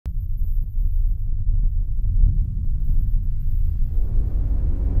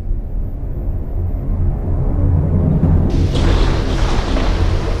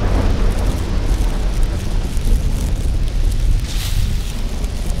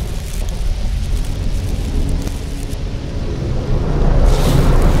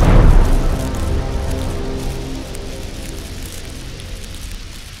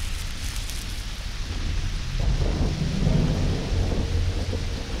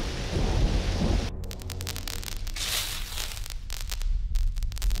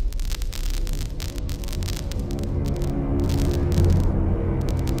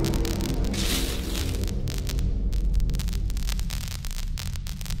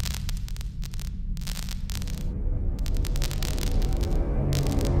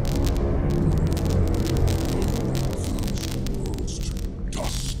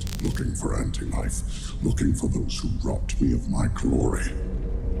anti-life, looking for those who robbed me of my glory.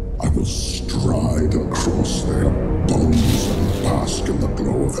 I will stride across their bones and bask in the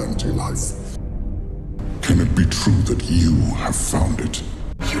glow of anti-life. Can it be true that you have found it?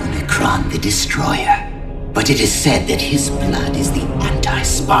 Unicron the Destroyer. But it is said that his blood is the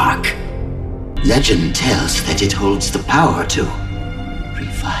anti-spark. Legend tells that it holds the power to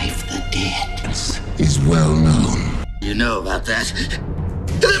revive the dead. This is well known. You know about that?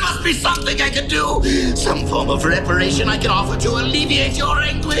 There must be something I can do! Some form of reparation I can offer to alleviate your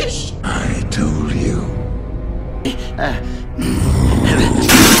anguish! I told you.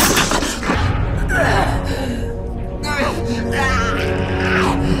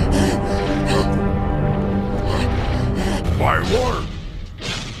 My lord,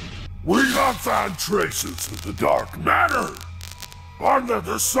 we have found traces of the dark matter. On the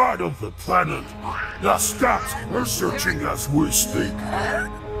other side of the planet, the scouts are searching as we speak.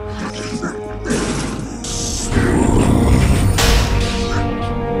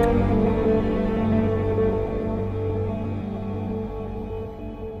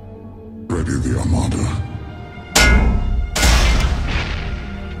 Ready the Armada.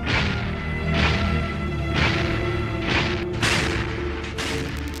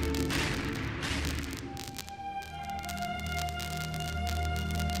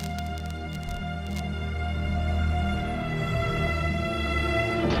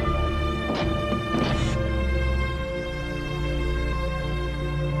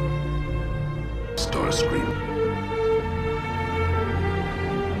 Starscream.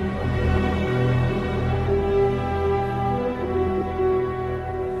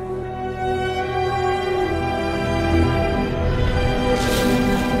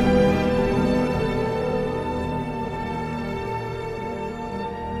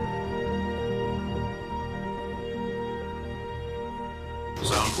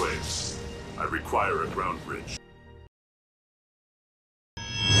 Sound waves. I require a ground bridge.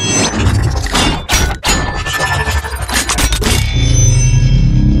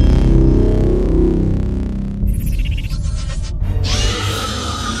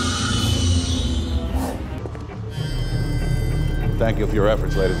 Thank you for your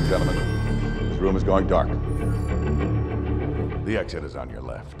efforts, ladies and gentlemen. This room is going dark. The exit is on your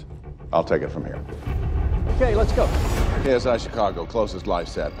left. I'll take it from here. Okay, let's go. KSI Chicago, closest live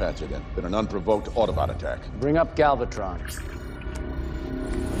sat, patch it in. Been an unprovoked Autobot attack. Bring up Galvatron.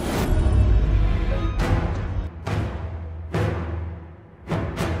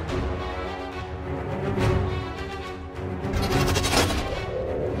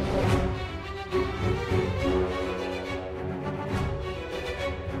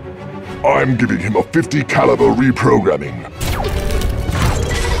 I'm giving him a 50 caliber reprogramming.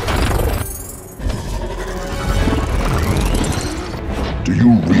 Do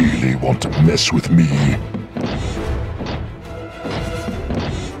you really want to mess with me?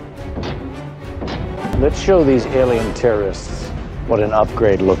 Let's show these alien terrorists what an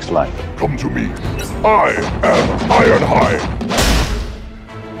upgrade looks like. Come to me. I am Ironhide.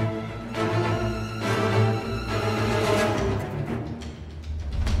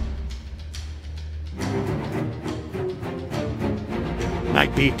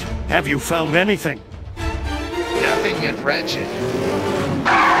 Nightbeat, have you found anything? Nothing yet, wretched.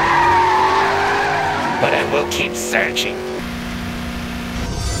 But I will keep searching.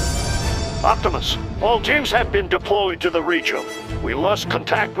 Optimus, all teams have been deployed to the region. We lost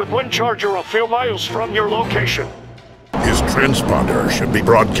contact with Windcharger a few miles from your location. His transponder should be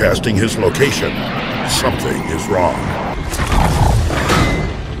broadcasting his location. Something is wrong.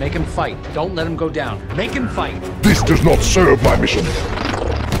 Make him fight. Don't let him go down. Make him fight. This does not serve my mission.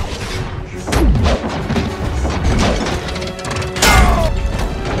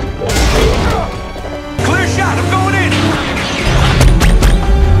 Clear shot. I'm going in.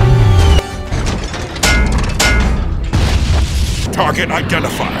 Target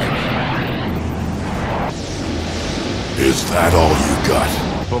identified. Is that all you got?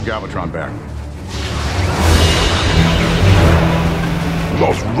 Pull Galvatron back.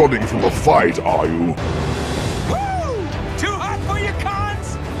 Not running from a fight, are you? Woo! Too hot for you,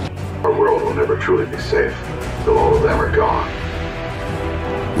 cons? Our world will never truly be safe till all of them are gone.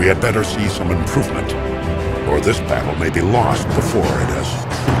 We had better see some improvement, or this battle may be lost before it has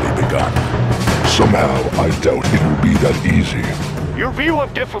truly begun. Somehow, I doubt it will be that easy. Your view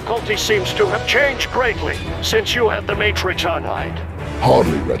of difficulty seems to have changed greatly since you had the Matrix on hide.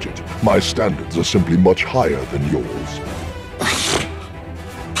 Hardly, Wretched. My standards are simply much higher than yours.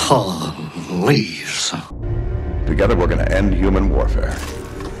 Please. Together we're gonna end human warfare.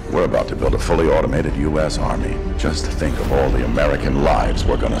 We're about to build a fully automated U.S. Army. Just think of all the American lives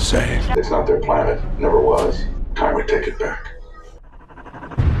we're gonna save. It's not their planet. Never was. Time we take it back.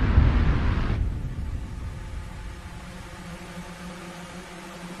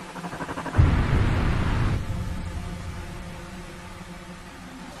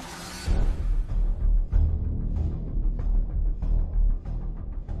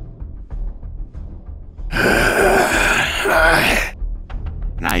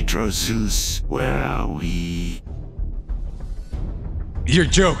 Nitro Zeus, where are we? You're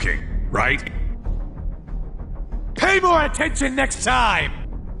joking, right? Pay more attention next time!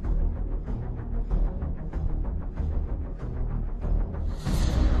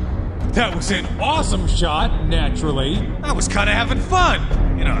 That was an awesome shot, naturally. I was kinda having fun,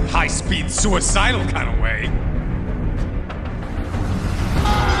 in a high-speed, suicidal kind of way.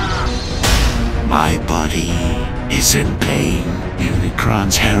 My body is in pain.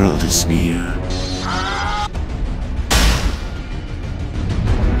 Unicron's herald is near.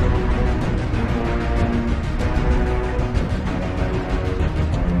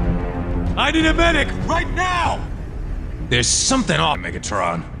 I need a medic right now! There's something off,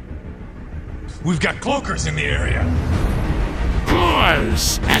 Megatron. We've got cloakers in the area.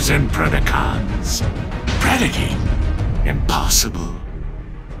 Floors, as in Preadcons. Predaking? Impossible.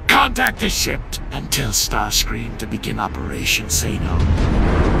 Contact the ship and tell Starscream to begin Operation Say No.